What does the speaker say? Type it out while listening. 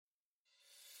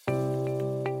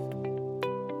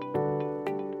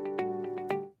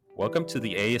Welcome to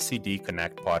the ASCD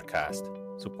Connect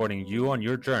podcast, supporting you on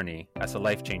your journey as a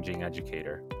life-changing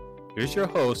educator. Here's your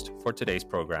host for today's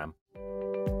program.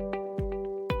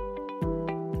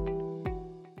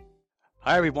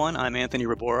 Hi everyone, I'm Anthony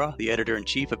Rabora, the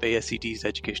editor-in-chief of ASCD's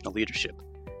Educational Leadership.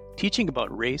 Teaching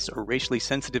about race or racially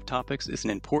sensitive topics is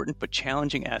an important but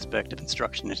challenging aspect of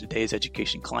instruction in today's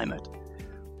education climate.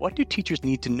 What do teachers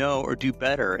need to know or do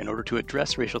better in order to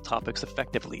address racial topics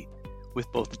effectively, with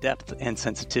both depth and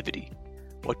sensitivity?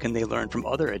 What can they learn from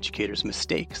other educators'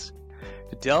 mistakes?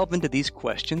 To delve into these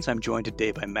questions, I'm joined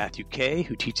today by Matthew Kay,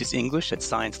 who teaches English at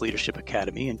Science Leadership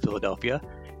Academy in Philadelphia,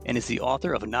 and is the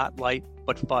author of Not Light,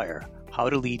 But Fire: How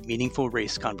to Lead Meaningful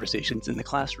Race Conversations in the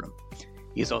Classroom.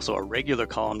 He is also a regular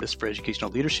columnist for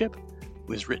Educational Leadership,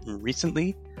 who has written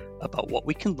recently about what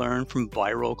we can learn from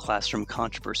viral classroom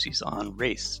controversies on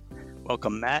race.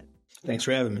 Welcome, Matt. Thanks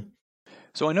for having me.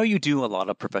 So I know you do a lot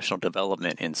of professional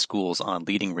development in schools on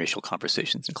leading racial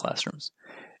conversations in classrooms.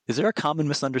 Is there a common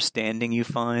misunderstanding you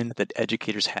find that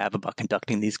educators have about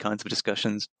conducting these kinds of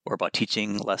discussions or about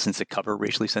teaching lessons that cover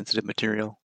racially sensitive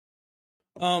material?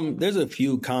 There's a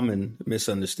few common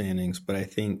misunderstandings, but I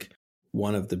think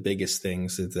one of the biggest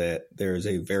things is that there's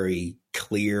a very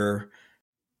clear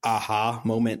aha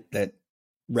moment that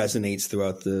resonates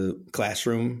throughout the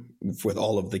classroom with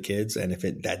all of the kids. And if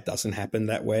that doesn't happen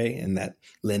that way in that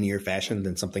linear fashion,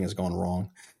 then something has gone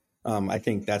wrong. I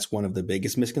think that's one of the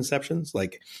biggest misconceptions.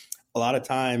 Like a lot of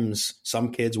times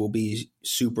some kids will be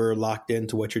super locked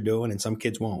into what you're doing and some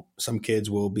kids won't. Some kids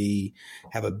will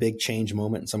have a big change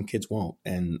moment and some kids won't.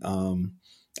 And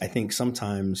I think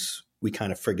sometimes we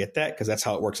kind of forget that because that's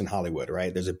how it works in Hollywood,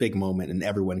 right? There's a big moment and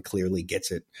everyone clearly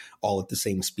gets it all at the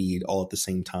same speed, all at the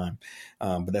same time.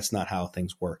 But that's not how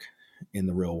things work in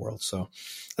the real world. So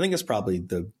I think that's probably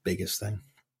the biggest thing.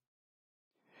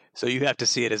 So you have to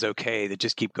see it as okay to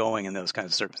just keep going in those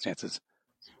kinds of circumstances.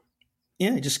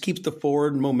 Yeah, it just keeps the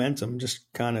forward momentum. Just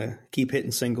kind of keep hitting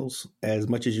singles as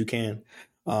much as you can.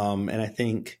 And I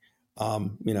think,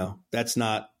 that's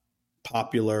not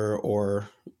popular or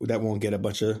that won't get a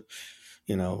bunch of,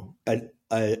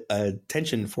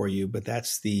 attention for you. But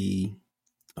that's the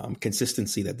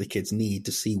consistency that the kids need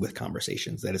to see with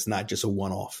conversations, that it's not just a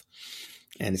one-off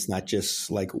and it's not just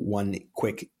like one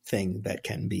quick thing that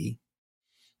can be,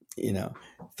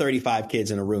 35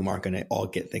 kids in a room aren't going to all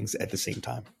get things at the same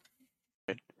time.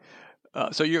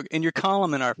 So you're in your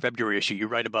column in our February issue, you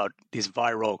write about these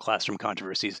viral classroom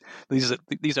controversies. These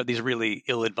are really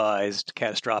ill-advised,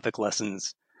 catastrophic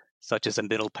lessons, such as a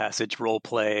middle passage role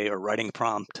play or writing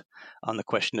prompt on the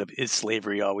question of, is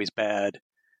slavery always bad?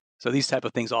 So these type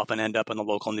of things often end up in the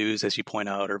local news, as you point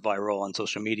out, or viral on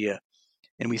social media.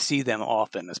 And we see them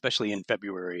often, especially in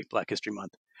February, Black History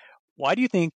Month. Why do you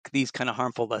think these kind of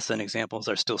harmful lesson examples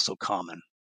are still so common?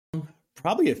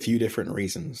 Probably a few different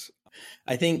reasons.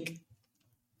 I think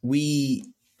we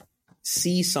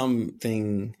see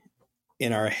something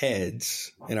in our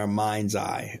heads, in our mind's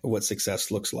eye, what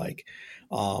success looks like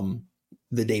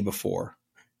the day before,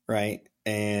 right?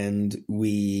 And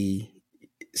we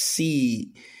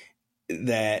see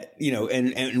that,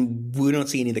 and we don't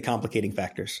see any of the complicating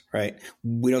factors, right?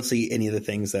 We don't see any of the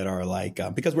things that are like,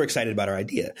 because we're excited about our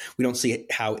idea, we don't see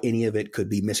how any of it could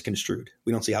be misconstrued.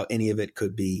 We don't see how any of it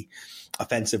could be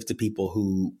offensive to people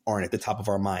who aren't at the top of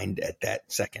our mind at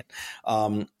that second.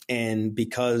 And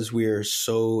because we're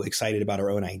so excited about our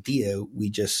own idea, we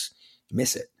just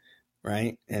miss it,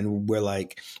 right? And we're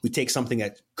like, we take something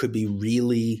that could be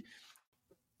really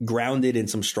grounded in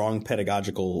some strong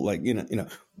pedagogical,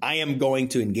 I am going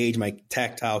to engage my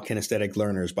tactile kinesthetic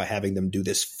learners by having them do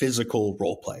this physical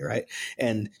role play, right?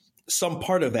 And some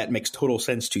part of that makes total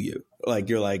sense to you. Like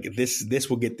you're like, this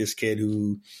will get this kid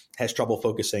who has trouble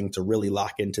focusing to really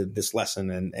lock into this lesson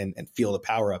and feel the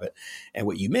power of it. And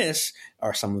what you miss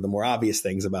are some of the more obvious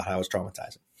things about how it's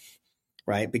traumatizing,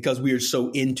 right? Because we are so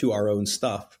into our own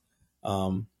stuff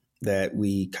that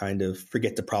we kind of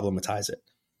forget to problematize it.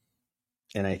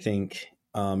 And I think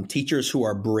teachers who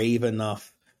are brave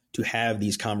enough to have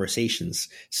these conversations,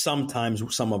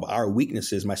 sometimes some of our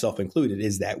weaknesses, myself included,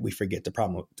 is that we forget to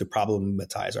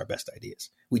problematize our best ideas.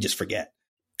 We just forget.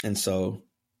 And so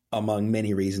among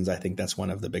many reasons, I think that's one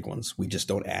of the big ones. We just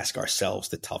don't ask ourselves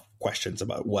the tough questions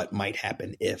about what might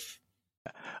happen if.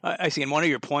 I see. And one of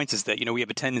your points is that, we have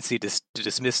a tendency to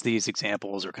dismiss these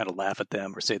examples or kind of laugh at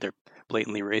them or say they're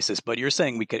blatantly racist, but you're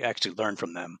saying we could actually learn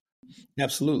from them.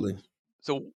 Absolutely.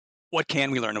 So what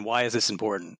can we learn and why is this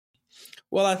important?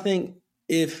 Well, I think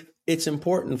if it's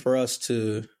important for us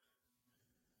to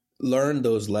learn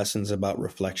those lessons about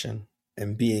reflection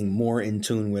and being more in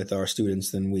tune with our students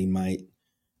than we might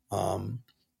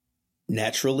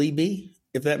naturally be,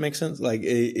 if that makes sense. Like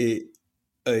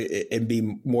and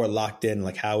be more locked in.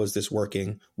 Like, how is this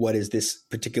working? What is this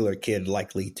particular kid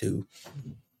likely to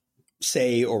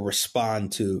say or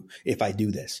respond to if I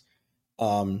do this?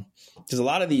 Because a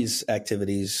lot of these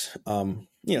activities, some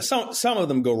of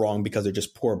them go wrong because they're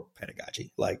just poor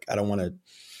pedagogy. Like, I don't want to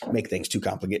make things too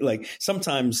complicated. Like,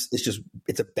 sometimes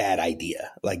it's a bad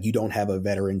idea. Like, you don't have a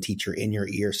veteran teacher in your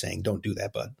ear saying, don't do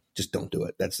that, bud. Just don't do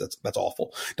it. That's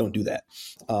awful. Don't do that.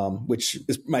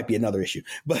 Might be another issue,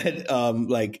 but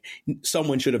like,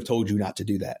 someone should have told you not to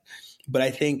do that. But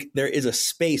I think there is a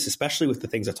space, especially with the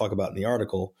things I talk about in the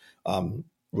article,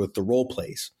 with the role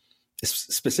plays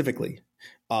specifically,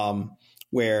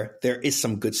 where there is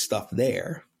some good stuff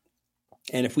there.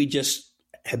 And if we just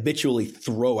habitually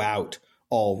throw out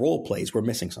all role plays, we're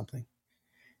missing something,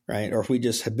 right? Or if we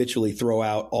just habitually throw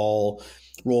out all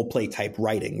role play type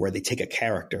writing where they take a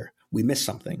character, we miss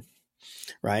something,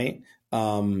 right?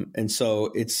 And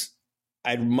so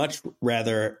I would much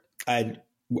rather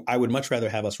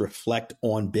have us reflect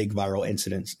on big viral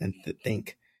incidents and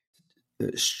think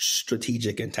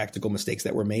strategic and tactical mistakes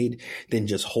that were made than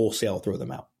just wholesale throw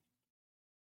them out.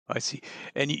 I see.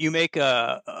 And you make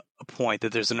a point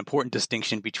that there's an important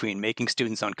distinction between making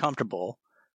students uncomfortable,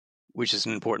 which is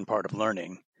an important part of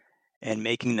learning, and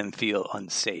making them feel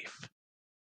unsafe.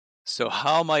 So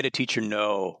how might a teacher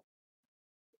know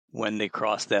when they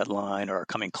cross that line or are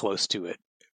coming close to it?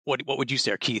 What would you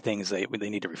say are key things they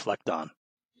need to reflect on?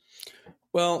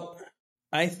 Well,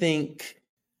 I think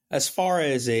as far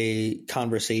as a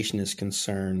conversation is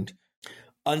concerned,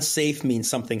 unsafe means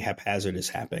something haphazard is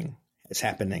happening. It's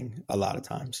happening a lot of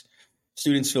times.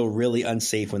 Students feel really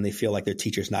unsafe when they feel like their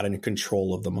teacher's not in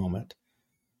control of the moment,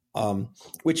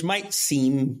 which might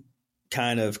seem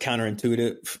kind of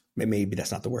counterintuitive. Maybe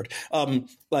that's not the word.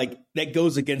 Like, that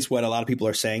goes against what a lot of people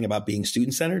are saying about being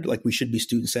student-centered. Like, we should be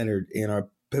student-centered in our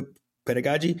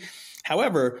pedagogy.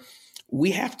 However,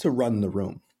 we have to run the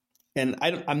room. And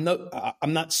I'm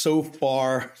not so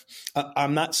far.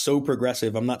 I'm not so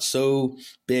progressive. I'm not so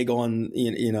big on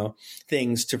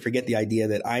things to forget the idea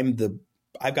that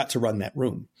I've got to run that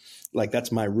room. Like,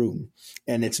 that's my room,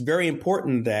 and it's very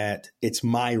important that it's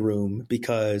my room,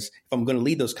 because if I'm going to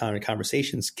lead those kind of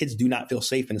conversations, kids do not feel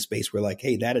safe in a space where, like,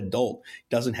 hey, that adult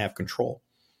doesn't have control.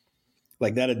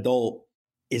 Like, that adult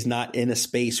is not in a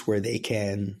space where they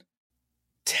can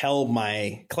tell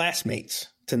my classmates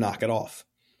to knock it off.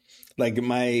 Like,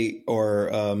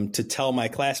 to tell my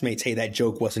classmates, hey, that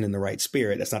joke wasn't in the right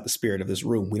spirit. That's not the spirit of this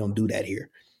room. We don't do that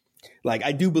here. Like,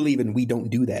 I do believe in we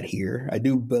don't do that here. I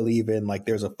do believe in, like,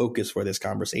 there's a focus for this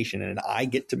conversation, and I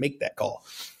get to make that call.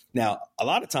 Now, a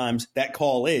lot of times that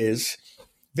call is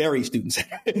very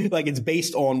student-centered. Like, it's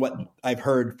based on what I've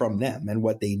heard from them and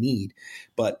what they need.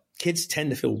 But kids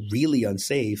tend to feel really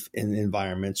unsafe in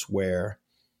environments where,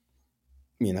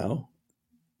 they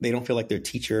don't feel like their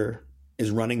teacher is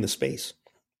running the space.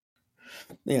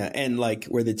 Yeah. And like,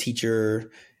 where the teacher,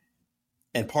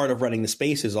 and part of running the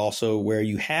space is also where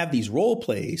you have these role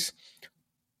plays.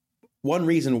 One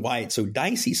reason why it's so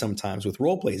dicey sometimes with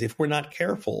role plays, if we're not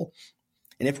careful,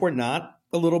 and if we're not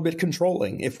a little bit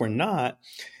controlling, if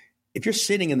you're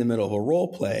sitting in the middle of a role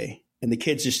play and the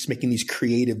kid's just making these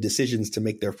creative decisions to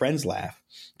make their friends laugh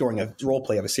during a role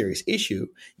play of a serious issue,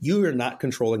 you are not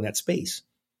controlling that space.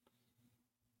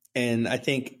 And I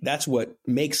think that's what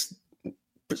makes,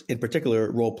 in particular,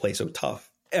 role play so tough.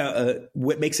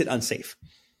 What makes it unsafe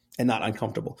and not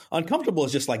uncomfortable. Uncomfortable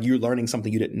is just like you're learning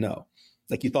something you didn't know.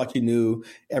 Like, you thought you knew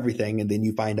everything, and then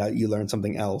you find out you learned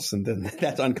something else, and then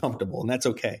that's uncomfortable, and that's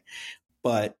okay.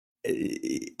 But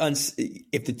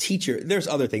if the teacher, there's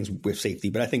other things with safety,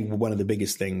 but I think one of the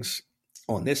biggest things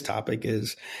on this topic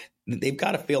is they've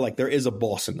got to feel like there is a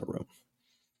boss in the room.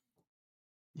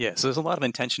 Yeah, so there's a lot of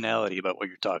intentionality about what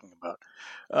you're talking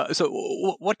about. So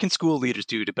what can school leaders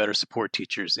do to better support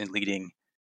teachers in leading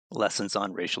lessons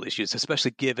on racial issues,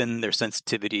 especially given their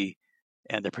sensitivity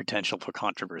and their potential for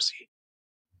controversy?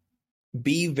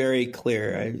 Be very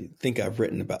clear. I think I've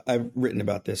written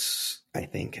about this, I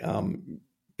think.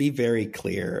 Be very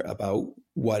clear about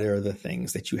what are the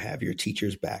things that you have your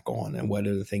teachers back on and what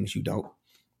are the things you don't.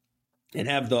 And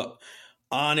have the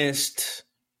honest,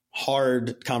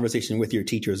 hard conversation with your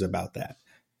teachers about that.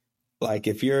 Like,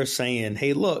 if you're saying,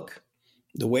 hey, look,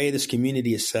 the way this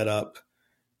community is set up,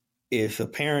 if a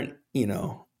parent,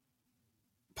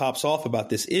 pops off about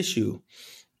this issue,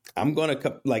 I'm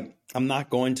not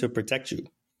going to protect you.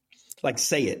 Like,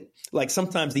 say it. Like,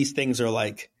 sometimes these things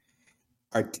are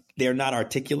they're not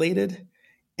articulated.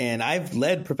 And I've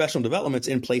led professional developments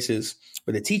in places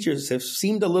where the teachers have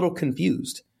seemed a little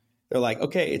confused. They're like,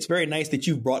 okay, it's very nice that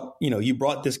you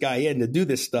brought this guy in to do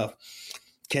this stuff,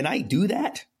 can I do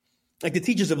that? Like the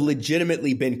teachers have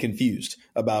legitimately been confused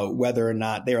about whether or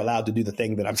not they're allowed to do the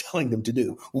thing that I'm telling them to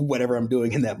do, whatever I'm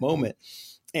doing in that moment.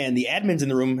 And the admins in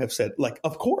the room have said, like,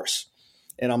 of course.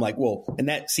 And I'm like, well, and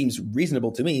that seems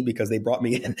reasonable to me because they brought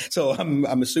me in. So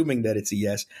I'm assuming that it's a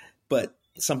yes, but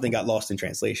something got lost in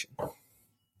translation,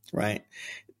 right?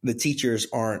 The teachers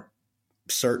aren't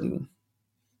certain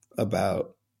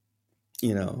about,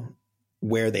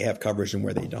 where they have coverage and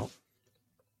where they don't.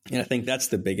 And I think that's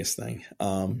the biggest thing.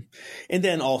 And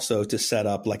then also to set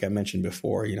up, like I mentioned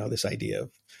before, this idea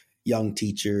of young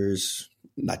teachers,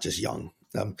 not just young,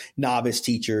 novice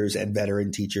teachers and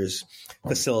veteran teachers,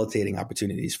 facilitating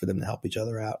opportunities for them to help each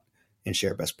other out and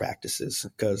share best practices.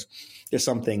 Because there's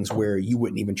some things where you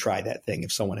wouldn't even try that thing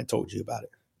if someone had told you about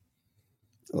it.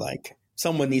 Like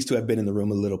someone needs to have been in the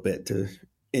room a little bit to,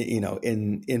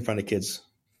 in front of kids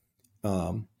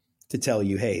to tell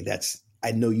you, hey,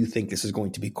 I know you think this is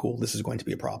going to be cool. This is going to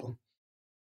be a problem.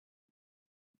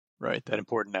 Right. That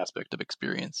important aspect of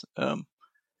experience.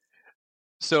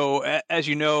 So as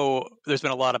you know, there's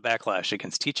been a lot of backlash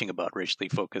against teaching about racially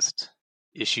focused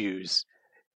issues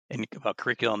and about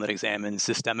curriculum that examines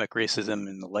systemic racism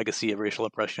and the legacy of racial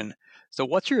oppression. So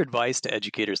what's your advice to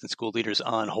educators and school leaders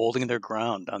on holding their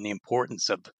ground on the importance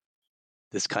of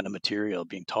this kind of material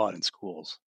being taught in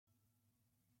schools?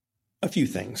 A few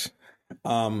things.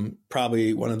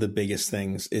 Probably one of the biggest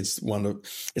things it's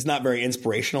not very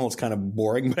inspirational. It's kind of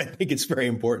boring, but I think it's very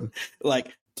important.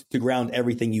 Like to ground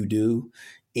everything you do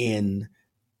in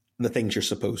the things you're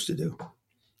supposed to do.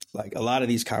 Like a lot of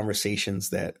these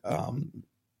conversations that,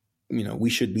 we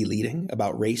should be leading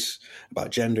about race,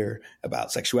 about gender,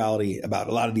 about sexuality, about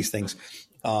a lot of these things.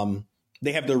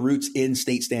 They have their roots in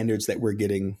state standards that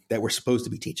we're supposed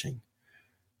to be teaching.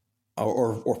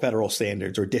 Or federal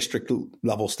standards or district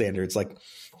level standards. Like,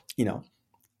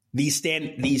 these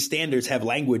standards have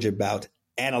language about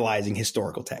analyzing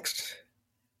historical texts.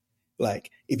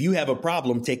 Like if you have a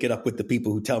problem, take it up with the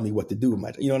people who tell me what to do.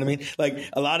 You know what I mean? Like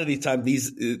a lot of these times,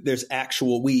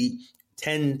 we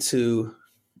tend to,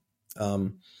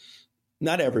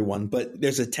 not everyone, but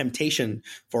there's a temptation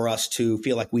for us to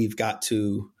feel like we've got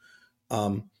to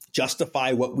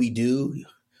justify what we do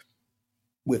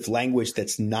with language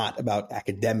that's not about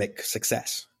academic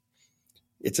success.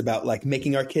 It's about like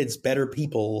making our kids better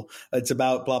people. It's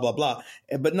about blah, blah, blah.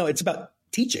 But no, it's about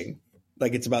teaching.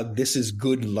 Like it's about this is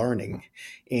good learning.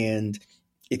 And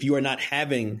if you are not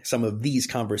having some of these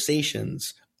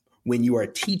conversations when you are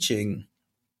teaching,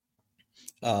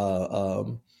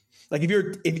 like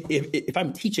if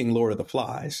I'm teaching Lord of the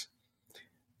Flies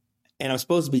and I'm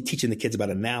supposed to be teaching the kids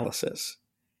about analysis,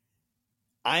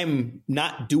 I'm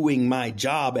not doing my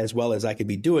job as well as I could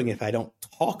be doing if I don't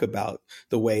talk about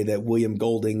the way that William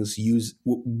Golding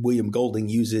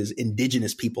uses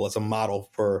indigenous people as a model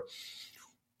for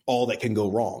all that can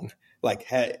go wrong. Like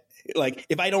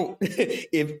if I don't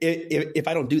if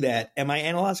I don't do that, am I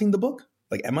analyzing the book?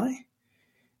 Like, am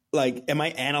I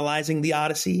analyzing the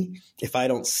Odyssey if I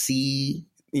don't see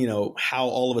how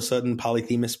all of a sudden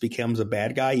Polyphemus becomes a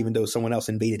bad guy, even though someone else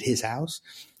invaded his house,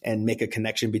 and make a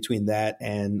connection between that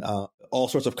and all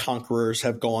sorts of conquerors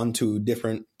have gone to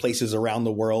different places around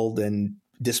the world and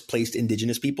displaced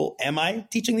indigenous people. Am I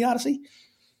teaching the Odyssey?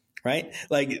 Right?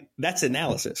 Like that's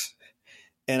analysis.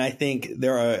 And I think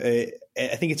I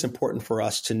think it's important for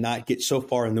us to not get so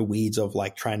far in the weeds of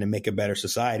like trying to make a better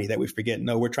society that we forget,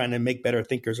 no, we're trying to make better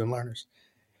thinkers and learners.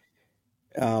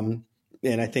 And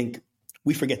I think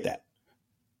we forget that.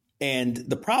 And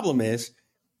the problem is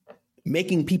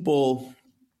making people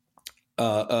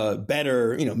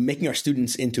better, making our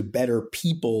students into better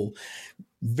people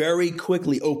very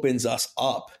quickly opens us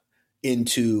up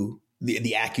into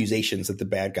the accusations that the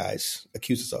bad guys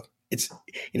accuse us of.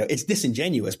 It's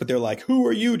disingenuous, but they're like, who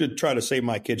are you to try to say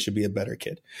my kid should be a better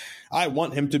kid? I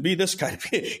want him to be this kind of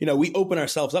kid. We open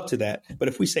ourselves up to that. But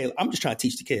if we say, I'm just trying to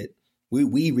teach the kid, we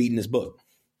read in this book.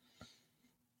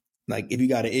 Like if you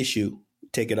got an issue,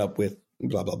 take it up with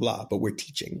blah, blah, blah. But we're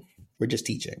teaching. We're just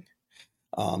teaching.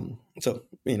 So,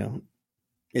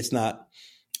 it's not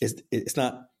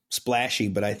splashy,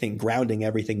 but I think grounding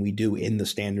everything we do in the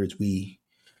standards we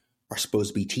are supposed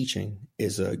to be teaching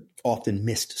is a often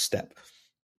missed step.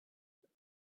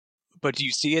 But do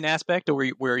you see an aspect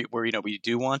where we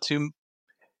do want to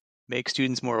make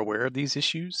students more aware of these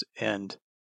issues and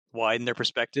widen their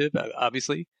perspective,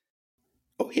 obviously?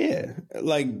 Oh yeah,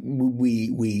 like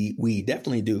we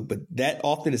definitely do, but that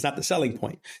often is not the selling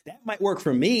point. That might work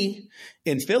for me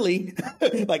in Philly,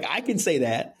 like I can say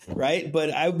that, right?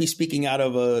 But I would be speaking out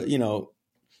of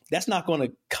that's not going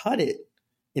to cut it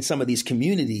in some of these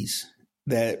communities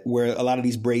where a lot of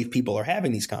these brave people are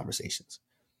having these conversations.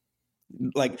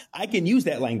 Like, I can use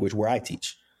that language where I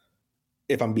teach,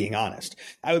 if I'm being honest.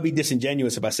 I would be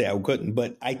disingenuous if I say I couldn't,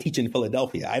 but I teach in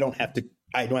Philadelphia. I don't have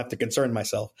to concern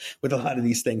myself with a lot of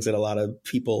these things that a lot of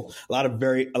people, a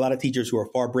lot of teachers who are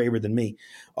far braver than me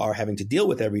are having to deal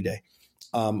with every day.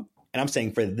 And I'm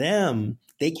saying for them,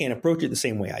 they can't approach it the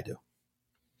same way I do.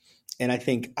 And I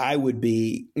think I would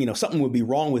be, something would be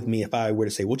wrong with me if I were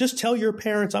to say, well, just tell your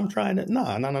parents I'm trying to,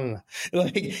 no.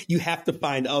 Like, you have to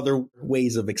find other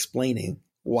ways of explaining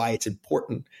why it's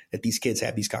important that these kids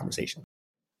have these conversations.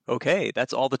 Okay,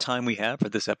 that's all the time we have for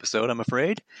this episode, I'm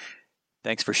afraid.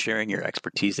 Thanks for sharing your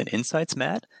expertise and insights,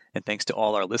 Matt. And thanks to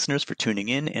all our listeners for tuning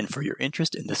in and for your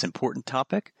interest in this important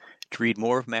topic. To read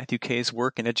more of Matthew Kay's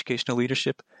work in educational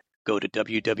leadership, go to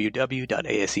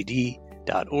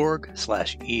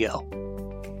www.ased.org/EL.